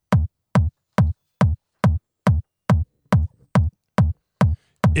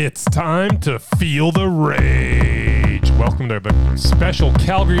It's time to feel the rage. Welcome to the special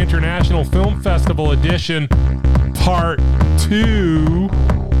Calgary International Film Festival edition, part 2.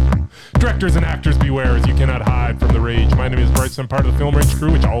 Directors and actors beware as you cannot hide from the rage. My name is Bryce. I'm part of the Film Rage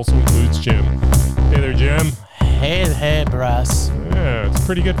crew, which also includes Jim. Hey there, Jim. Hey, Bryce. Yeah, it's a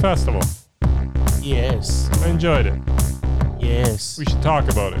pretty good festival. Yes. I enjoyed it. Yes. We should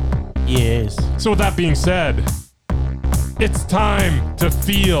talk about it. Yes. So with that being said, it's time to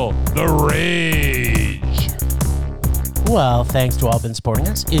feel the rage. Well, thanks to all been supporting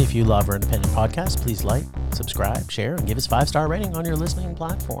us. If you love our independent podcast, please like, subscribe, share, and give us a 5-star rating on your listening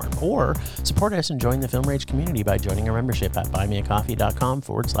platform. Or support us and join the Film Rage community by joining our membership at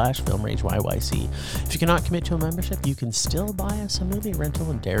buymeacoffee.com/FilmRageYYC. If you cannot commit to a membership, you can still buy us a movie rental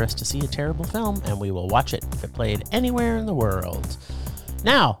and dare us to see a terrible film, and we will watch it if it played anywhere in the world.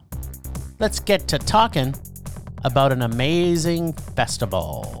 Now, let's get to talking about an amazing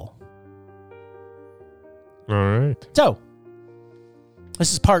festival. All right. So,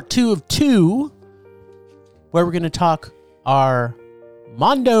 this is part 2 of 2, where we're going to talk our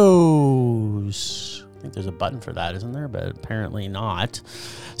Mondos. I think there's a button for that, isn't there? But apparently not.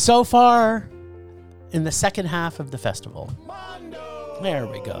 So far, in the second half of the festival. Mondo! There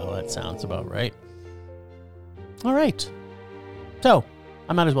we go. That sounds about right. All right. So,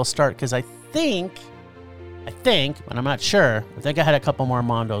 I might as well start because I think, but I'm not sure. I think I had a couple more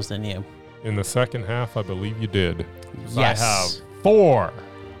Mondos than you. In the second half, I believe you did. Yes. I have 4.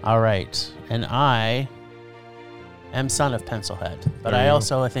 All right. And I am son of Pencilhead, but I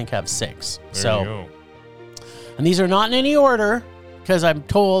also, I think, have 6. There you go. And these are not in any order because I'm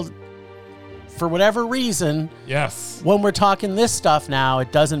told, for whatever reason, yes, when we're talking this stuff now,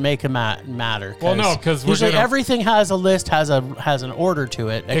 it doesn't make a matter. Well, no, because usually everything has a list, has an order to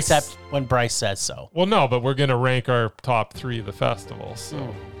it, except when Bryce says so. Well, no, but we're going to rank our top 3 of the festival.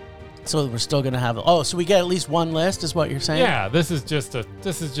 So we're still going to have. Oh, so we get at least one list, is what you're saying? Yeah, this is just a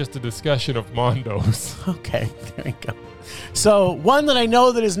discussion of Mondos. Okay, there you go. So one that I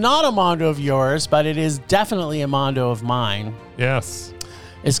know that is not a Mondo of yours, but it is definitely a Mondo of mine. Yes.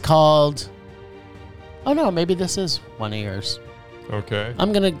 Is called. Oh no, maybe this is one of yours. Okay.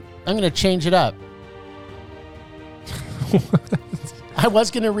 I'm gonna change it up. I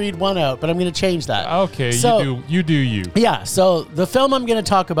was gonna read one out, but I'm gonna change that. Okay, so, you do you. Yeah. So the film I'm gonna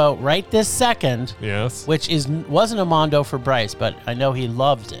talk about right this second, yes, which wasn't a Mondo for Bryce, but I know he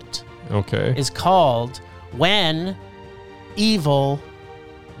loved it. Okay. Is called When Evil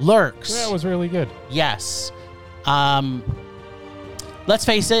Lurks. That was really good. Yes. Let's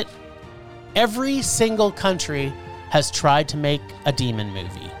face it. Every single country has tried to make a demon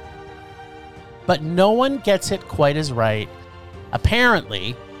movie, but no one gets it quite as right,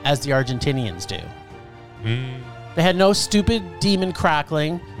 apparently, as the Argentinians do. They had no stupid demon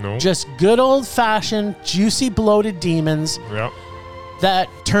crackling, just good old-fashioned, juicy, bloated demons that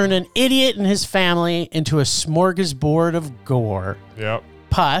turn an idiot and his family into a smorgasbord of gore,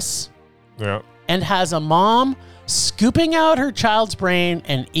 pus, and has a mom scooping out her child's brain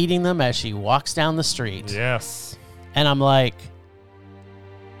and eating them as she walks down the street. Yes. And I'm like,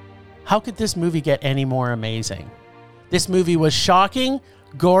 how could this movie get any more amazing? This movie was shocking,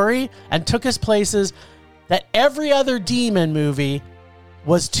 gory, and took us places that every other demon movie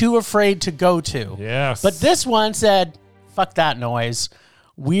was too afraid to go to. Yes. But this one said, fuck that noise.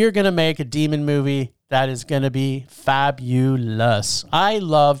 We're going to make a demon movie that is going to be fabulous. I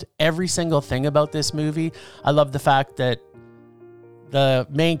loved every single thing about this movie. I love the fact that the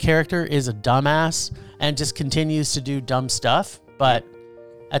main character is a dumbass and just continues to do dumb stuff. But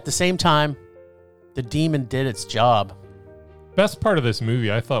at the same time, the demon did its job. Best part of this movie,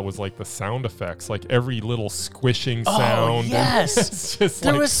 I thought, was like the sound effects, like every little squishing sound. Oh, yes.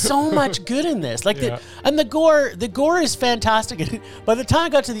 There was so much good in this. Like the gore is fantastic. By the time I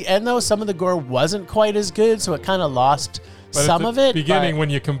got to the end, though, some of the gore wasn't quite as good, so it kind of lost some of it. Beginning, when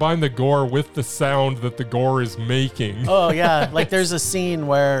you combine the gore with the sound that the gore is making. Oh, yeah. Like there's a scene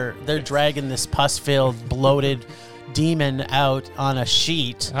where they're dragging this pus-filled, bloated demon out on a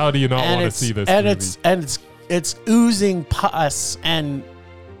sheet. How do you not want to see this movie? It's oozing pus, and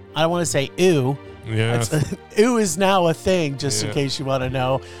I don't want to say ew. Yeah. Ew is now a thing, just in case you want to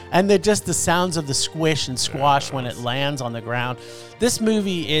know. And just the sounds of the squish and squash when it lands on the ground. This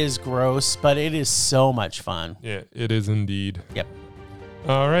movie is gross, but it is so much fun. Yeah, it is indeed. Yep.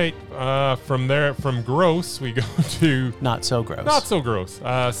 All right. From gross, we go to not so gross. Not so gross.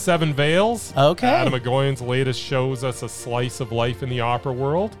 Seven Veils. Okay. Adam McGowan's latest shows us a slice of life in the opera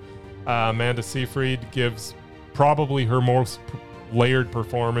world. Amanda Seyfried gives probably her most layered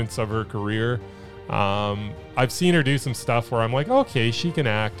performance of her career. I've seen her do some stuff where I'm like, okay, she can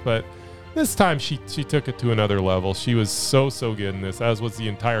act, but this time she took it to another level. She was so good in this, as was the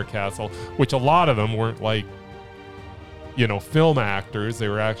entire cast, which a lot of them weren't like, film actors. They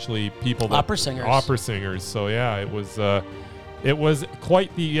were actually people that opera singers. So yeah, it was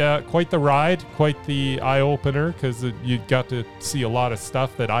quite the ride, quite the eye opener, because you got to see a lot of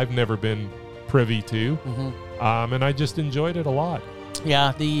stuff that I've never been privy to, and I just enjoyed it a lot.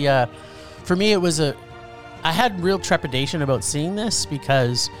 Yeah, for me it was I had real trepidation about seeing this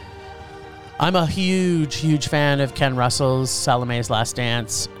because I'm a huge fan of Ken Russell's Salome's Last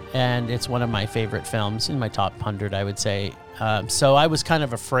Dance, and it's one of my favorite films, in my top 100, I would say. So I was kind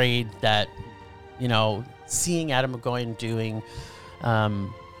of afraid that, seeing Adam McGowan doing,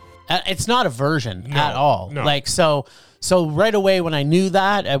 it's not a version at all. No. Like, so right away when I knew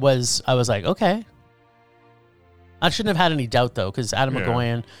that, I was like, okay. I shouldn't have had any doubt though, because Adam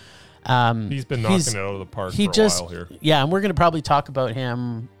McGowan, he's been knocking it out of the park for a while here. Yeah, and we're going to probably talk about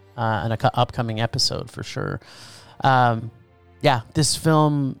him in an upcoming episode for sure. This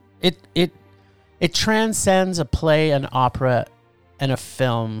film, it transcends a play, an opera, and a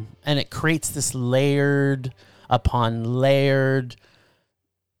film, and it creates this layered upon layered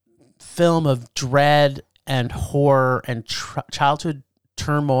film of dread and horror and childhood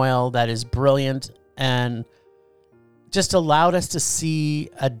turmoil that is brilliant and just allowed us to see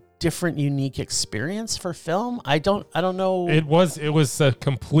a different, unique experience for film. I don't know. It was a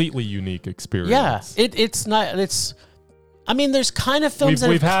completely unique experience. Yeah, it's not. I mean, there's kind of films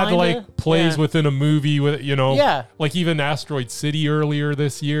we've had like plays within a movie with like even Asteroid City earlier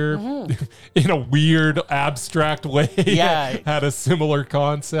this year, in a weird abstract way. Yeah, had a similar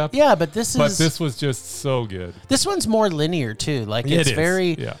concept. Yeah, but this was just so good. This one's more linear too. Like it's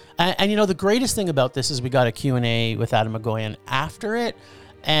very. Yeah. And the greatest thing about this is we got a Q&A with Adam McGowan after it.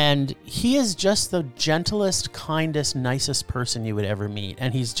 And he is just the gentlest, kindest, nicest person you would ever meet.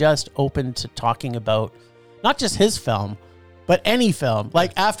 And he's just open to talking about not just his film, but any film.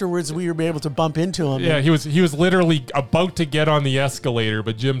 Like afterwards, we were able to bump into him. Yeah, he was literally about to get on the escalator,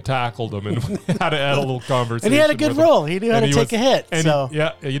 but Jim tackled him and had a little conversation. And he had a good role. He knew how to take a hit.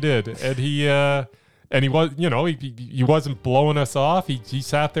 He did. And he was, he wasn't blowing us off. He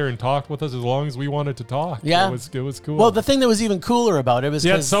sat there and talked with us as long as we wanted to talk. Yeah. It was cool. Well, the thing that was even cooler about it was... He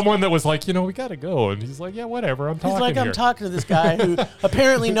had someone that was like, we got to go. And he's like, yeah, whatever, I'm talking He's like, I'm talking to this guy who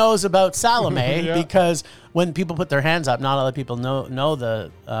apparently knows about Salome because when people put their hands up, not a lot of people know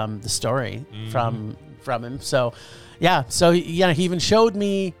the story from him. So, he even showed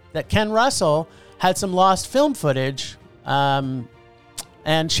me that Ken Russell had some lost film footage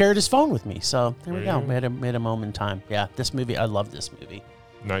and shared his phone with me. So there we go. We had a moment in time. Yeah, this movie, I love this movie.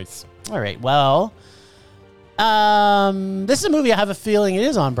 Nice. All right, well, this is a movie I have a feeling it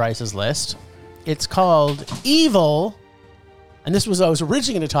is on Bryce's list. It's called Evil. And I was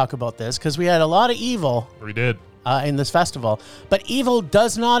originally going to talk about this because we had a lot of evil. We did. In this festival. But evil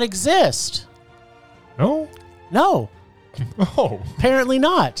does not exist. No? No. Oh. Apparently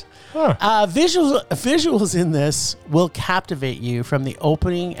not. Huh. Visuals in this will captivate you from the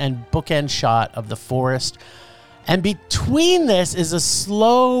opening and bookend shot of the forest. And between this is a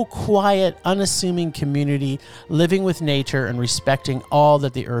slow, quiet, unassuming community living with nature and respecting all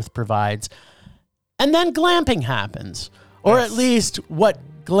that the earth provides. And then glamping happens. Or at least what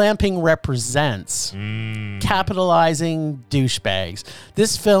glamping represents. Capitalizing douchebags.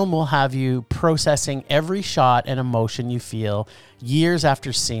 This film will have you processing every shot and emotion you feel years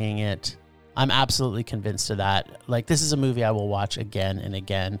after seeing it. I'm absolutely convinced of that. Like, this is a movie I will watch again and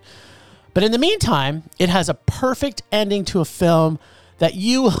again. But in the meantime, it has a perfect ending to a film that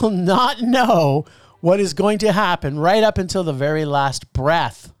you will not know what is going to happen right up until the very last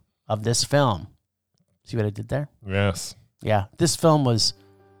breath of this film. See what I did there? Yes. Yeah, this film was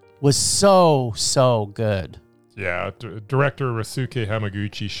so good. Yeah, director Rasuke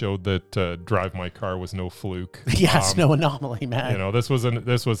Hamaguchi showed that Drive My Car was no fluke. Yes, no anomaly, man. This was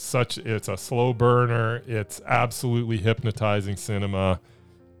it's a slow burner. It's absolutely hypnotizing cinema.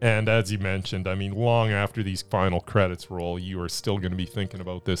 And as you mentioned, I mean, long after these final credits roll, you are still going to be thinking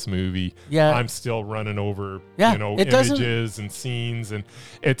about this movie. Yeah. I'm still running over, images and scenes, and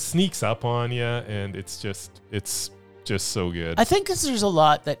it sneaks up on you, and it's just so good. I think because there's a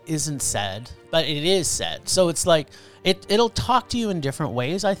lot that isn't said, but it is said. So it's like, it'll talk to you in different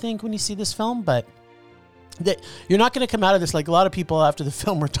ways, I think, when you see this film, but that you're not going to come out of this like a lot of people after the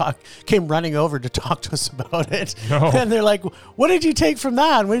film came running over to talk to us about it. No. And they're like, what did you take from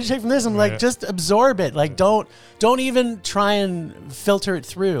that? What did you take from this? I'm like, just absorb it. Like, don't even try and filter it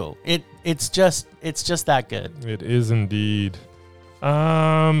through. It's just that good. It is indeed.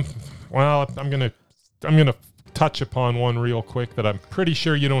 Well, I'm gonna touch upon one real quick that I'm pretty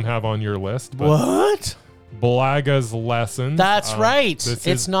sure you don't have on your list. But What? Blaga's Lessons. That's right.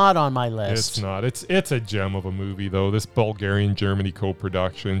 It's not on my list. It's not. It's a gem of a movie, though. This Bulgarian-Germany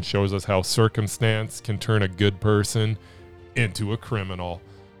co-production shows us how circumstance can turn a good person into a criminal.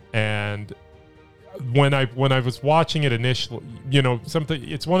 And when I was watching it initially,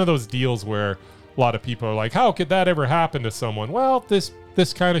 it's one of those deals where a lot of people are like, how could that ever happen to someone? Well, this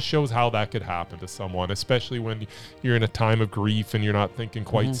kind of shows how that could happen to someone, especially when you're in a time of grief and you're not thinking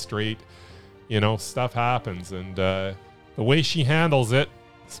quite straight. Stuff happens, and the way she handles it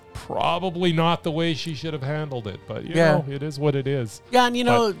is probably not the way she should have handled it. But you know, it is what it is. Yeah, and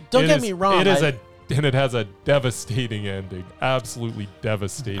don't get me wrong. It has a devastating ending. Absolutely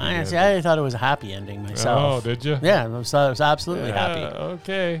devastating. Honestly, I thought it was a happy ending myself. Oh, did you? Yeah, I was absolutely happy.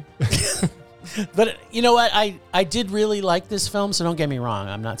 Okay. But you know what? I did really like this film, so don't get me wrong.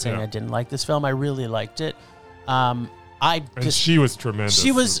 I'm not saying I didn't like this film. I really liked it. She was tremendous.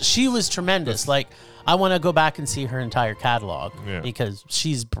 She was tremendous. Like, I want to go back and see her entire catalog because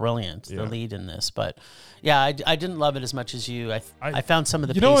she's brilliant, the lead in this. But yeah, I didn't love it as much as you. I found some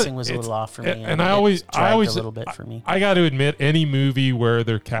of the pacing was a little off for me. And I always a little bit for me. I got to admit, any movie where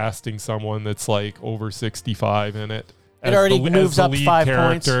they're casting someone that's like over 65 in it, it already moves up 5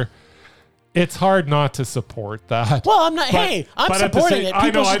 points. It's hard not to support that. Well, I'm not. I'm supporting it.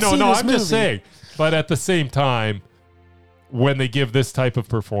 People should see this I'm movie. Just saying. But at the same time, when they give this type of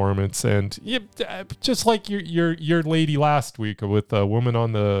performance, and just like your lady last week with a woman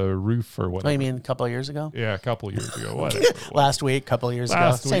on the roof or whatever. Oh, you mean a couple of years ago? Yeah, a couple of years ago. Whatever. Last week, a couple of years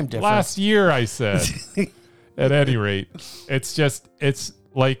ago. Same difference. Last year, I said. At any rate, it's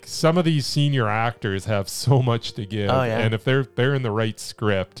like some of these senior actors have so much to give, and if they're in the right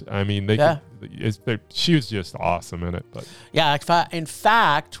script, I mean, she was just awesome in it. But yeah, in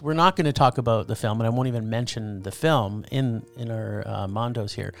fact, we're not going to talk about the film, and I won't even mention the film in our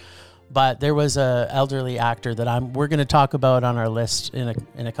Mondos here. But there was a elderly actor that we're going to talk about on our list in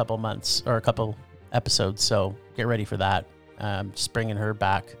a couple months or a couple episodes. So get ready for that. Just bringing her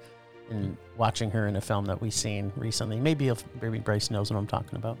back and watching her in a film that we've seen recently. Maybe Bryce knows what I'm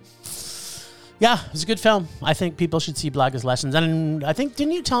talking about. Yeah, it was a good film. I think people should see Blaga's Lessons. And I think,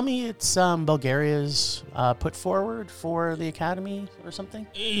 didn't you tell me it's Bulgaria's put forward for the Academy or something?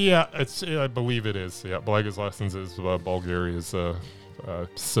 Yeah, I believe it is. Yeah, Blaga's Lessons is Bulgaria's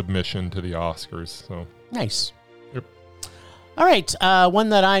submission to the Oscars. So nice. Yep. All right, one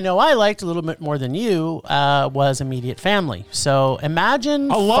that I know I liked a little bit more than you was Immediate Family. So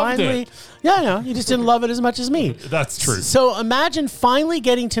imagine I loved it. Yeah, I know. You just didn't love it as much as me. That's true. So imagine finally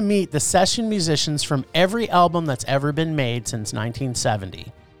getting to meet the session musicians from every album that's ever been made since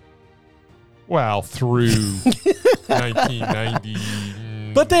 1970. Well, through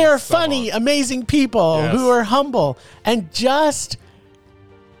 1990. But they are funny, amazing people who are humble and just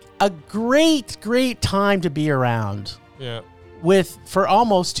a great, great time to be around. Yeah. For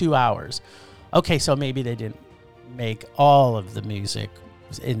almost 2 hours. Okay, so maybe they didn't make all of the music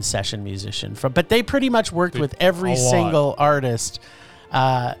in session musician but they pretty much worked with every single artist.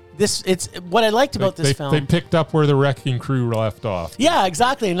 It's what I liked about this film. They picked up where the Wrecking Crew left off. Yeah,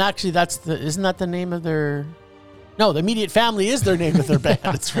 exactly. And actually isn't that the name of their No, the Immediate Family is their name of their band.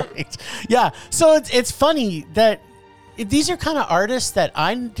 That's right. Yeah. So it's funny that these are kind of artists that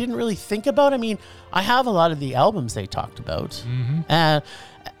I didn't really think about. I mean, I have a lot of the albums they talked about. Mm-hmm.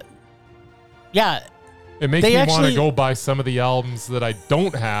 Yeah. It makes me want to go buy some of the albums that I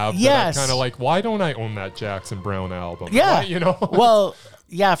don't have. Yes. Kind of like, why don't I own that Jackson Brown album? Yeah. Why, Well,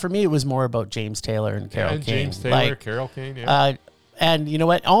 yeah, for me, it was more about James Taylor and Carole King. James Taylor, Carole King, yeah. And you know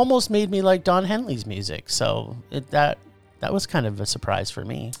what? Almost made me like Don Henley's music. So that was kind of a surprise for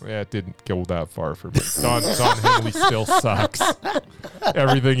me. Yeah, it didn't go that far for me. Don Henley still sucks.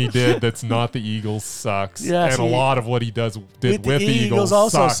 Everything he did that's not the Eagles sucks. Yeah, and a lot of what he did with the Eagles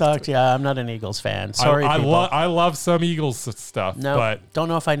also sucked. Yeah, I'm not an Eagles fan. Sorry, I love some Eagles stuff. No, but don't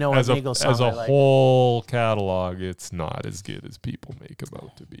know if I know what Eagles song as a whole catalog, it's not as good as people make it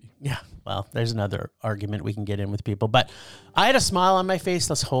out to be. Yeah, well, there's another argument we can get in with people. But I had a smile on my face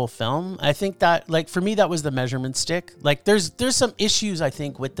this whole film. I think that, like, for me, that was the measurement stick. Like, there's some issues, I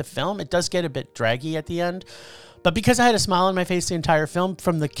think, with the film. It does get a bit draggy at the end. But because I had a smile on my face the entire film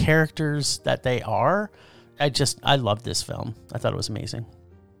from the characters that they are, I loved this film. I thought it was amazing.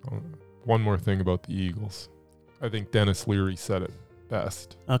 One more thing about the Eagles. I think Dennis Leary said it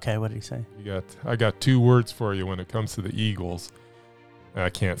best. Okay, what did he say? I got 2 words for you when it comes to the Eagles. I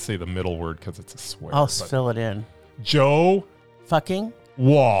can't say the middle word because it's a swear. I'll fill it in. Joe fucking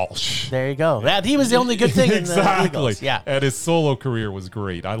Walsh. There you go. Yeah, he was the only good thing in the Eagles. Yeah. And his solo career was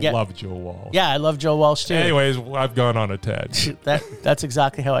great. I love Joe Walsh. Yeah, I love Joe Walsh too. Anyways, I've gone on a tangent. That's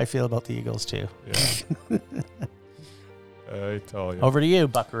exactly how I feel about the Eagles too. Yeah. I tell you. Over to you,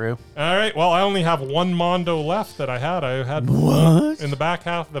 Buckaroo. All right. Well, I only have one Mondo left that I had. What? In the back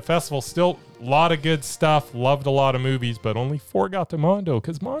half of the festival. Still a lot of good stuff. Loved a lot of movies, but only 4 got to Mondo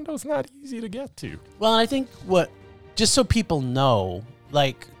because Mondo's not easy to get to. Well, I think just so people know,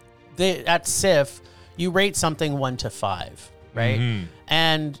 like at SIF, you rate something 1 to 5, right? Mm-hmm.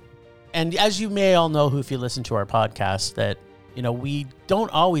 And as you may all know, if you listen to our podcast, that we don't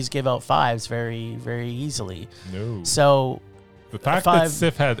always give out 5s very, very easily. No. So the fact that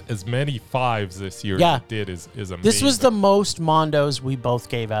SIF had as many 5s this year as it did is amazing. This was the most Mondos we both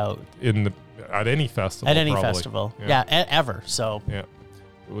gave out at any festival. At any festival, ever. So yeah,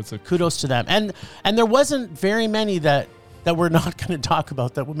 it was kudos to them. And there wasn't very many that we're not going to talk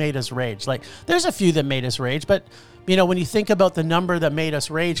about that made us rage. Like there's a few that made us rage, but when you think about the number that made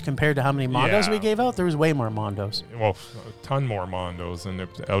us rage compared to how many Mondos we gave out, there was way more Mondos. Well, a ton more Mondos.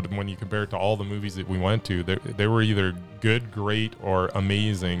 And when you compare it to all the movies that we went to, they were either good, great, or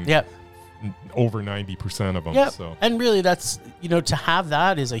amazing. Yep. Over 90% of them. Yep. So. And really that's, to have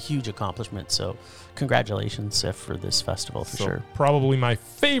that is a huge accomplishment. So congratulations, SIF, for this festival for sure. Probably my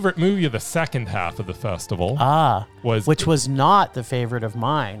favorite movie of the second half of the festival. Which was not the favorite of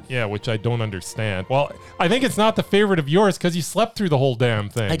mine. Yeah, which I don't understand. Well, I think it's not the favorite of yours because you slept through the whole damn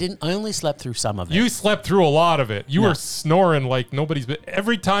thing. I only slept through some of it. You slept through a lot of it. You were snoring like nobody's. But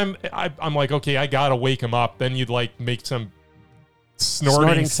every time I'm like, okay, I gotta wake him up. Then you'd like make some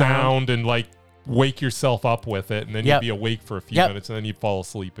snorting sound and like wake yourself up with it, and then you'd be awake for a few minutes, and then you'd fall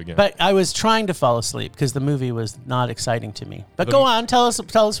asleep again. But I was trying to fall asleep because the movie was not exciting to me. But go on, tell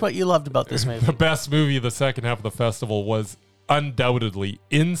us what you loved about this movie. The best movie of the second half of the festival was undoubtedly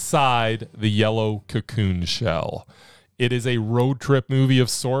Inside the Yellow Cocoon Shell. It is a road trip movie of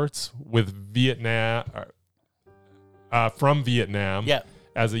sorts with from Vietnam. Yeah.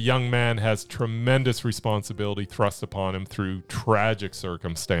 As a young man has tremendous responsibility thrust upon him through tragic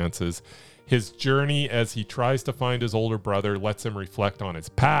circumstances. His journey as he tries to find his older brother lets him reflect on his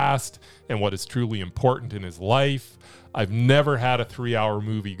past and what is truly important in his life. I've never had a 3-hour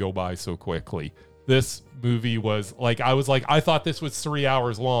movie go by so quickly. This movie was like, I thought this was 3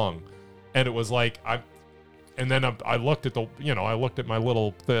 hours long. And it was like, and then I looked at my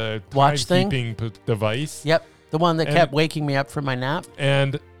little watch thing device. Yep. The one that kept waking me up from my nap.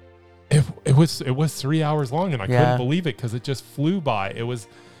 And it was 3 hours long, and I couldn't believe it because it just flew by. It was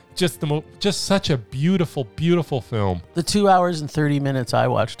just such a beautiful, beautiful film. The 2 hours and 30 minutes I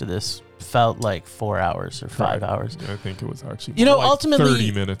watched of this felt like 4 hours or 5 hours. I think it was actually ultimately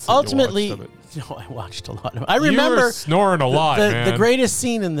 30 minutes. Ultimately, I watched a lot of it. I remember you were snoring a lot, man. The greatest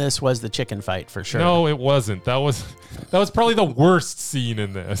scene in this was the chicken fight for sure. No, it wasn't. That was probably the worst scene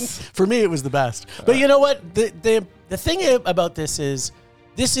in this. For me, it was the best. But you know what? The thing about this is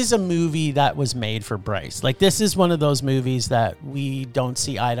a movie that was made for Bryce. Like, this is one of those movies that we don't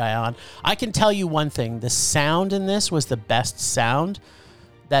see eye to eye on. I can tell you one thing. The sound in this was the best sound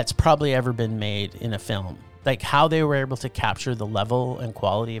that's probably ever been made in a film. Like, how they were able to capture the level and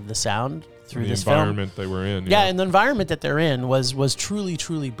quality of the sound through this film. The environment they were in. Yeah, and the environment that they're in was truly,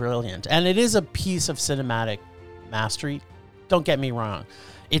 truly brilliant. And it is a piece of cinematic mastery. Don't get me wrong.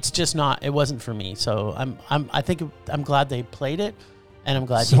 It's just not, it wasn't for me. So I'm glad they played it. And I'm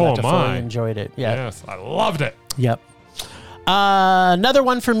glad you got to fully enjoyed it. Yeah. Yes, I loved it. Yep. Another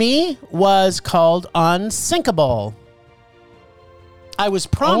one for me was called Unsinkable. I was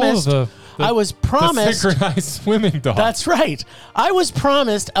promised. The synchronized swimming dog. That's right. I was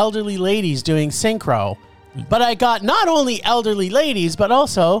promised elderly ladies doing synchro, but I got not only elderly ladies, but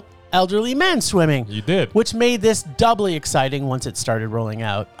also elderly men swimming. You did. Which made this doubly exciting once it started rolling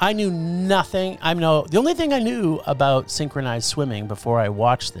out. I knew nothing. The only thing I knew about synchronized swimming before I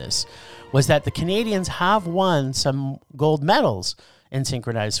watched this was that the Canadians have won some gold medals in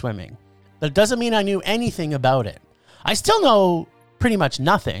synchronized swimming. But it doesn't mean I knew anything about it. I still know pretty much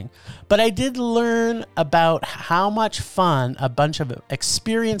nothing, but I did learn about how much fun a bunch of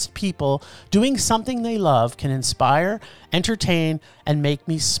experienced people doing something they love can inspire, entertain, and make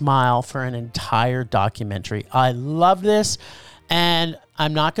me smile for an entire documentary. I love this, and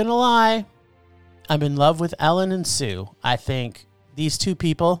I'm not going to lie, I'm in love with Ellen and Sue. I think these two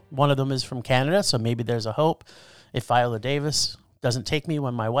people, one of them is from Canada, so maybe there's a hope. If Viola Davis doesn't take me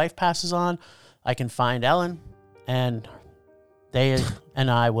when my wife passes on, I can find Ellen, and they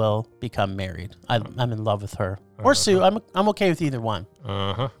and I will become married. I'm in love with her. Or Sue. I'm okay with either one.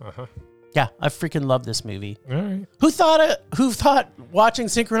 Yeah, I freaking love this movie. All right. Who thought watching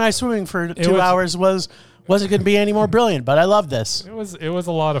synchronized swimming for 2 hours wasn't going to be any more brilliant? But I love this. It was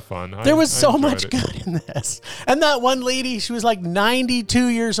a lot of fun. There was so enjoyed much it. good in this. And that one lady, she was like 92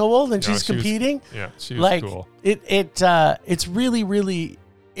 years old, and she's competing. She was like, cool. It's really, really,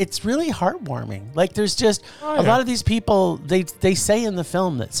 it's really heartwarming. Like, there's just a lot of these people. They say in the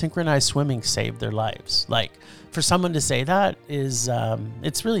film that synchronized swimming saved their lives. Like, for someone to say that is,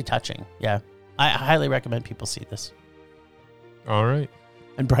 it's really touching. Yeah, I highly recommend people see this. All right.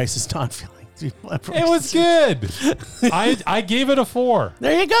 And Bryce is not feeling. It was good. I gave it a 4.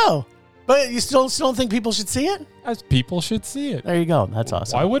 There you go. But you still don't think people should see it? As people should see it. There you go. That's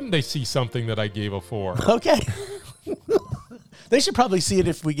awesome. Why wouldn't they see something that I gave a 4? Okay. They should probably see it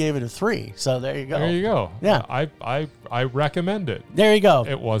if we gave it a 3. So there you go. There you go. Yeah. I recommend it. There you go.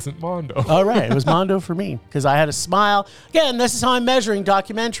 It wasn't Mondo. All right. It was Mondo for me because I had a smile. Again, this is how I'm measuring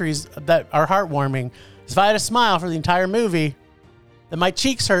documentaries that are heartwarming. If I had a smile for the entire movie, then my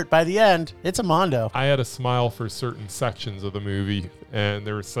cheeks hurt by the end, it's a Mondo. I had a smile for certain sections of the movie, and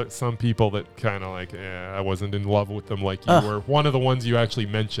there were some people that kind of like, I wasn't in love with them like you were. One of the ones you actually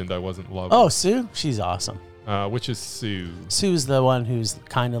mentioned, I wasn't in love with. Oh, Sue? She's awesome. Which is Sue. Sue's the one who's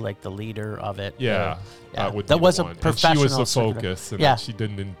kind of like the leader of it. Yeah. That was a professional. And she was the focus, and she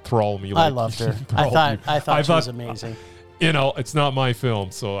didn't enthrall me. Like I loved her. I thought she was amazing. You know, it's not my film,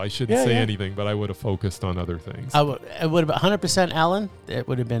 so I shouldn't say anything, but I would have focused on other things. It would have been 100% Ellen. It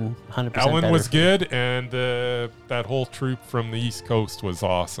would have been 100% Ellen was good, and that whole troop from the East Coast was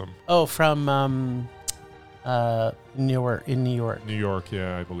awesome. Oh, from New York. New York,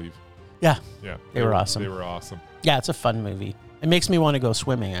 yeah, I believe. Yeah. Yeah. They were awesome. They were awesome. Yeah, it's a fun movie. It makes me want to go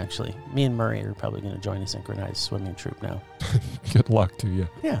swimming, actually. Me and Murray are probably going to join a synchronized swimming troop now. Good luck to you.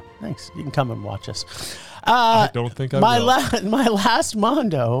 Yeah, thanks. You can come and watch us. I don't think I will. My last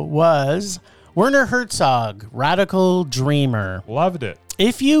Mondo was Werner Herzog, Radical Dreamer. Loved it.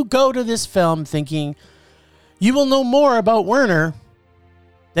 If you go to this film thinking you will know more about Werner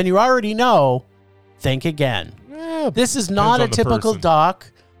than you already know, think again. This is not a typical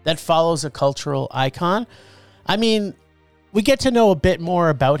doc that follows a cultural icon. I mean, we get to know a bit more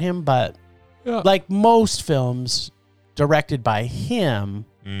about him, but like most films directed by him,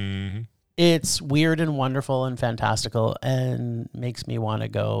 it's weird and wonderful and fantastical and makes me want to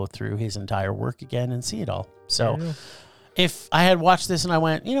go through his entire work again and see it all. So if I had watched this and I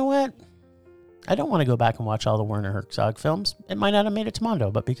went, you know what? I don't want to go back and watch all the Werner Herzog films. It might not have made it to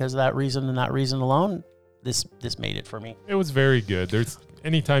Mondo, but because of that reason and that reason alone, this made it for me. It was very good.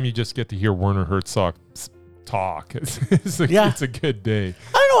 Anytime you just get to hear Werner Herzog talk, it's a good day.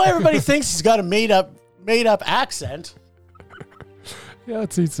 I don't know. Everybody thinks he's got a made up accent. Yeah,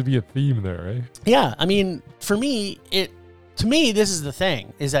 it seems to be a theme there, right? Yeah, I mean, for me, this is the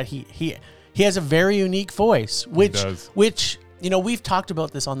thing: is that he has a very unique voice, which we've talked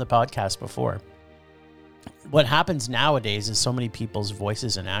about this on the podcast before. What happens nowadays is so many people's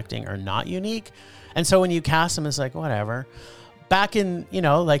voices in acting are not unique, and so when you cast them, it's like whatever. Back in,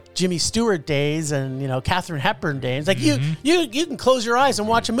 like Jimmy Stewart days and, Katharine Hepburn days, like you can close your eyes and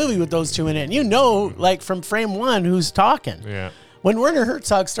watch a movie with those two in it. And like from frame one, who's talking. Yeah. When Werner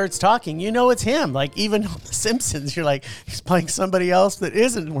Herzog starts talking, it's him. Like even on The Simpsons, you're like, he's playing somebody else that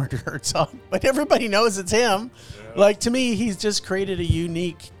isn't Werner Herzog. But everybody knows it's him. Yeah. Like to me, he's just created a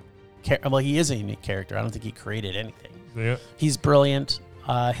unique he is a unique character. I don't think he created anything. Yeah. He's brilliant.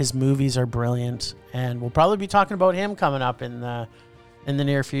 His movies are brilliant, and we'll probably be talking about him coming up in the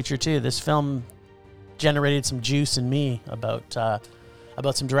near future too. This film generated some juice in me about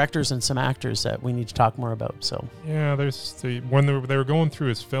some directors and some actors that we need to talk more about. So yeah, when they were going through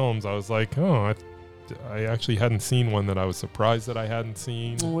his films, I was like, oh, I actually hadn't seen one that I was surprised that I hadn't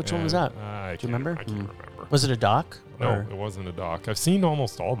seen. Well, which one was that? Do you remember? I can't remember. Was it a doc? No, it wasn't a doc. I've seen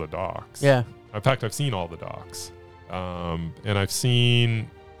almost all the docs. Yeah. In fact, I've seen all the docs. And I've seen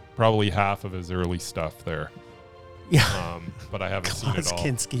probably half of his early stuff there. Yeah. But I haven't seen it all.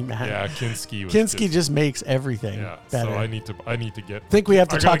 Kinski, man. Yeah, Kinski was Kinski just makes everything better. So I need to get. I think we have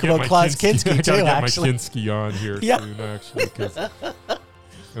to talk about Klaus Kinski too, actually. I gotta get my Kinski on here soon, actually, because I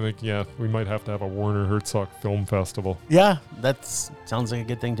think, we might have to have a Werner Herzog Film Festival. Yeah, that sounds like a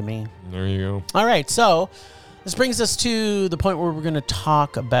good thing to me. There you go. All right, so this brings us to the point where we're going to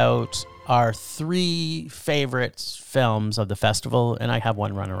talk about our 3 favorite films of the festival, and I have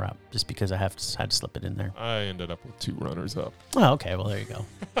one runner-up just because I had to slip it in there. I ended up with 2 runners-up. Oh, okay. Well, there you go.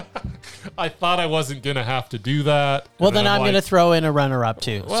 I thought I wasn't going to have to do that. Well, then I'm going to throw in a runner-up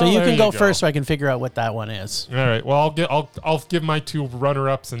too. Well, so you can go first so I can figure out what that one is. All right. Well, I'll give my 2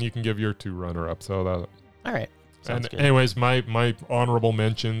 runner-ups, and you can give your 2 runner-ups. So that. All right. Sounds good. Anyways, my honorable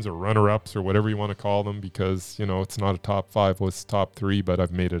mentions or runner-ups or whatever you want to call them, because, it's not a top 5 list, top 3, but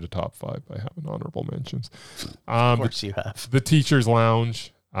I've made it a top 5 by having honorable mentions. Of course you have. The Teacher's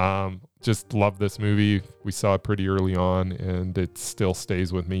Lounge. Just love this movie. We saw it pretty early on, and it still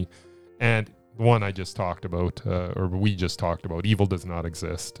stays with me. And the one I just talked about, or we just talked about, Evil Does Not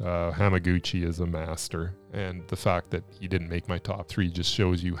Exist. Hamaguchi is a master, and the fact that he didn't make my top 3 just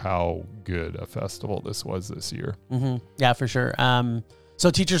shows you how good a festival this was this year. Mm-hmm. Yeah, for sure.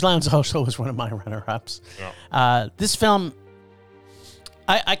 So Teacher's Lounge also was one of my runner-ups. Yeah. This film,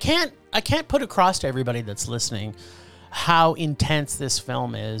 I can't put across to everybody that's listening how intense this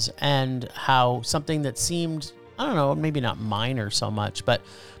film is, and how something that seemed, I don't know, maybe not minor so much, but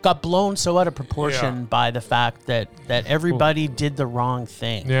got blown so out of proportion by the fact that everybody did the wrong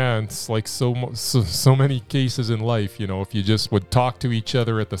thing. Yeah, and it's like so many cases in life, if you just would talk to each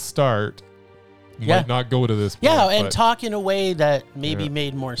other at the start, you might not go to this point. Yeah, and talk in a way that maybe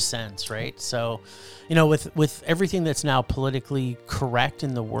made more sense, right? So, with everything that's now politically correct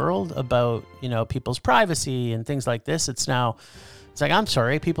in the world about, people's privacy and things like this, it's like, I'm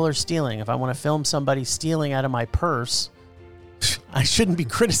sorry, people are stealing. If I want to film somebody stealing out of my purse, I shouldn't be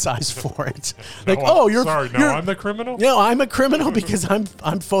criticized for it. I'm the criminal? No, I'm a criminal because I'm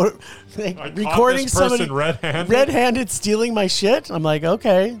recording somebody red-handed stealing my shit. I'm like,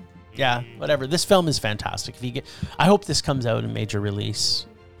 okay. Yeah, whatever. This film is fantastic. I hope this comes out in major release.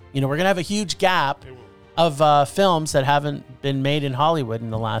 We're going to have a huge gap of films that haven't been made in Hollywood in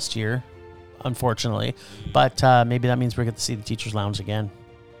the last year, unfortunately. But maybe that means we're going to see The Teacher's Lounge again.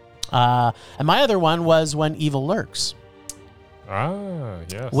 And my other one was When Evil Lurks. Ah,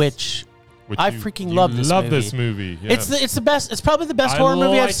 yes. Which I freaking love this movie. Love this movie. Yes. It's the best. It's probably the best horror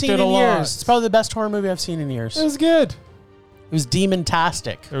movie I've seen in years. It's probably the best horror movie I've seen in years. It was good. It was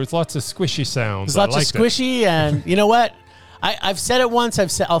demon-tastic. There was lots of squishy sounds. There's lots of squishy, and you know what? I've said it once.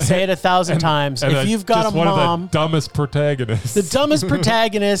 I'll say it 1,000 times. If you've got a mom, one of the dumbest protagonists, the dumbest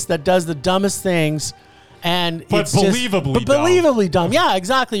protagonist that does the dumbest things, and it's believably dumb. Yeah,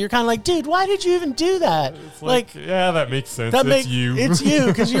 exactly. You're kind of like, dude, why did you even do that? It's like, yeah, that makes sense. It's you. It's you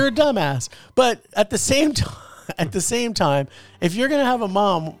because you're a dumbass. But at the same time, if you're gonna have a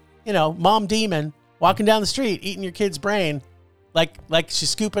mom, mom demon walking down the street eating your kid's brain, like she's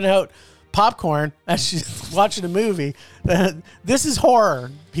scooping out popcorn as she's watching a movie. This is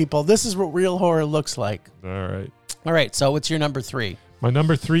horror, people. This is what real horror looks like. All right. So what's your number 3? My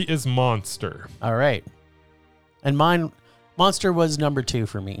number 3 is Monster. All right. And mine, Monster was number 2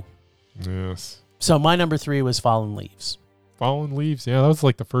 for me. Yes. So my number 3 was Fallen Leaves. Fallen Leaves. Yeah, that was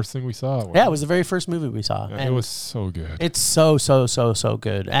like the first thing we saw. Yeah, it was the very first movie we saw. Yeah, it was so good. It's so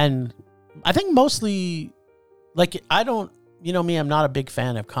good. And I think mostly, I don't, me, I'm not a big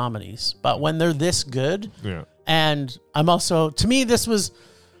fan of comedies, but when they're this good, and I'm also, to me, this was,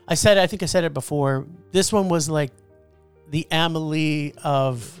 I think I said it before, this one was like the Amelie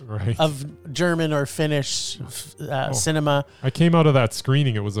of German or Finnish cinema. I came out of that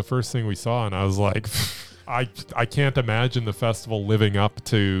screening, it was the first thing we saw, and I was like, I can't imagine the festival living up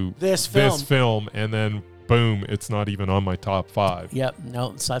to this film, and then boom, it's not even on my top 5. Yep.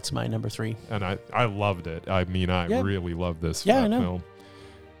 No, so that's my number 3. And I loved it. I mean, I really loved this film.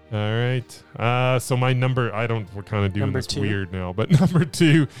 All right. So my number, we're kind of doing number this 2. Weird now, but number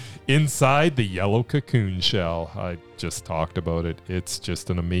 2, Inside the Yellow Cocoon Shell. I just talked about it. It's just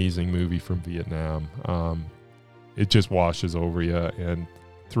an amazing movie from Vietnam. It just washes over you, and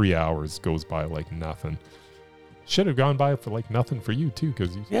 3 hours goes by like nothing. Should have gone by for like nothing for you too,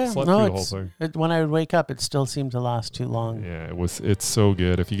 because you slept through the whole thing. When I would wake up, it still seemed to last too long. Yeah, it's so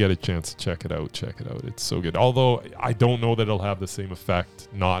good. If you get a chance to check it out. It's so good. Although I don't know that it'll have the same effect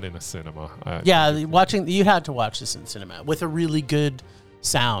not in a cinema. You had to watch this in cinema with a really good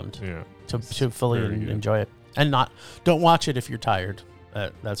sound to fully enjoy it, and don't watch it if you're tired.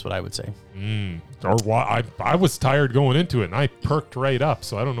 That's what I would say. I was tired going into it, and I perked right up.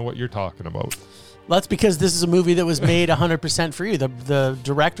 So I don't know what you're talking about. Well, that's because this is a movie that was made 100% for you. The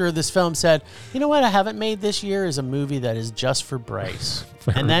director of this film said, you know what I haven't made this year is a movie that is just for Bryce.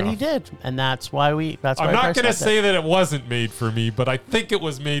 And then he did. And that's why I'm not going to say that it wasn't made for me, but I think it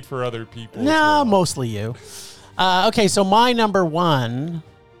was made for other people. No, mostly you. Okay, so my number 1,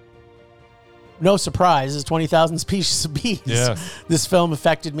 no surprise, is 20,000 Species of Bees. Yes. This film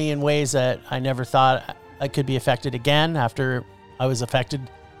affected me in ways that I never thought I could be affected again after I was affected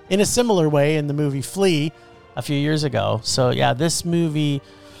in a similar way in the movie Flea a few years ago. So yeah, this movie,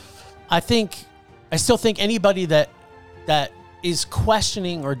 I still think anybody that is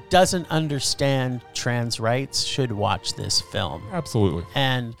questioning or doesn't understand trans rights should watch this film. Absolutely.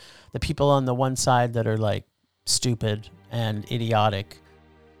 And the people on the one side that are like stupid and idiotic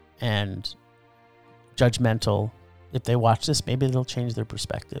and judgmental, if they watch this, maybe they'll change their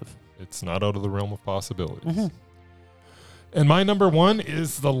perspective. It's not out of the realm of possibilities. Mm-hmm. And my number one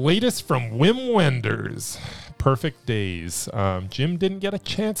is the latest from Wim Wenders, Perfect Days. Jim didn't get a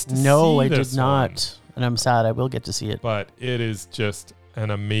chance to see this. No, I did not. And I'm sad. I will get to see it. But it is just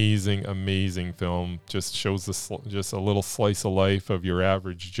an amazing, amazing film. Just shows just a little slice of life of your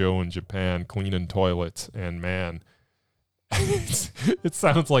average Joe in Japan cleaning toilets. And man, it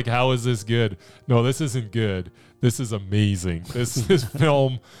sounds like, how is this good? No, this isn't good. This is amazing. This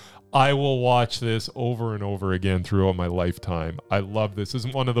film, I will watch this over and over again throughout my lifetime. I love this. This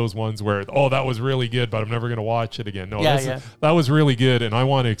isn't one of those ones where, oh, that was really good, but I'm never going to watch it again. No, that was really good, and I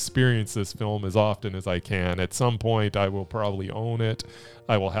want to experience this film as often as I can. At some point, I will probably own it.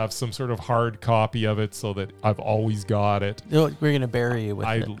 I will have some sort of hard copy of it so that I've always got it. We're going to bury you with it.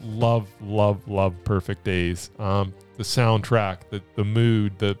 I love Perfect Days. The soundtrack, the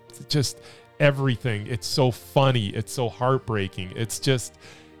mood, just everything. It's so funny. It's so heartbreaking. It's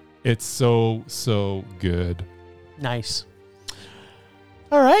so good. Nice.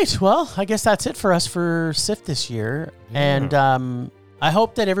 All right. Well, I guess that's it for us for SIFT this year. Yeah. And I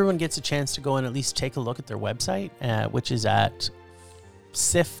hope that everyone gets a chance to go and at least take a look at their website, which is at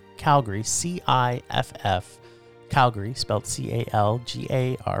SIFT Calgary, CIFF Calgary, spelled CALGARY.ca,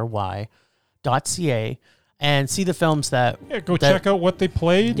 and see the films that... Yeah, check out what they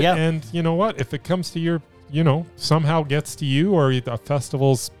played. Yep. And you know what? If it comes to your, somehow gets to you, or the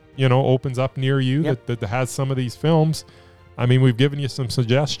festivals... opens up near you that has some of these films. I mean, we've given you some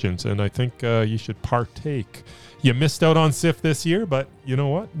suggestions, and I think you should partake. You missed out on SIFT this year, but you know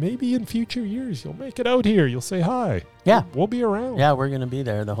what? Maybe in future years, you'll make it out here. You'll say hi. Yeah. We'll be around. Yeah, we're going to be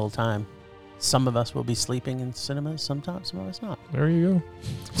there the whole time. Some of us will be sleeping in cinemas, sometimes some of us not. There you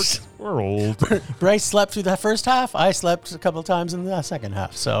go. We're old. Bryce slept through the first half. I slept a couple of times in the second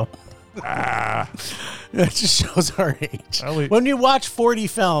half, so... It just shows our age. When you watch 40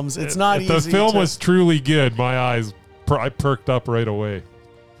 films, it's not easy. If the film was truly good, my eyes I perked up right away.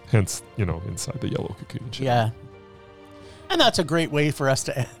 Hence, inside the yellow cocoon. Yeah. And that's a great way for us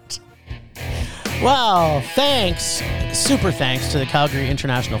to end. Well, super thanks to the Calgary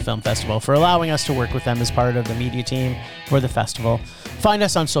International Film Festival for allowing us to work with them as part of the media team for the festival. Find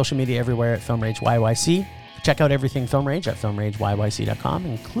us on social media everywhere at Film Rage YYC. Check out everything Film Rage at filmrageyyc.com,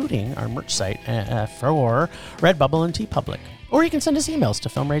 including our merch site for Redbubble and TeePublic. Or you can send us emails to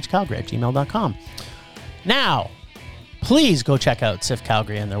filmragecalgary@gmail.com. Now, please go check out SIFT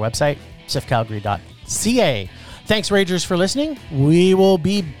Calgary and their website, siftcalgary.ca. Thanks, Ragers, for listening. We will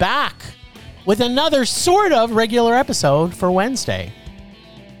be back with another sort of regular episode for Wednesday.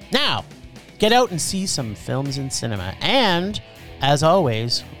 Now, get out and see some films in cinema. And, as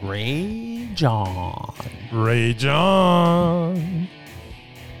always, rage on. Rage on.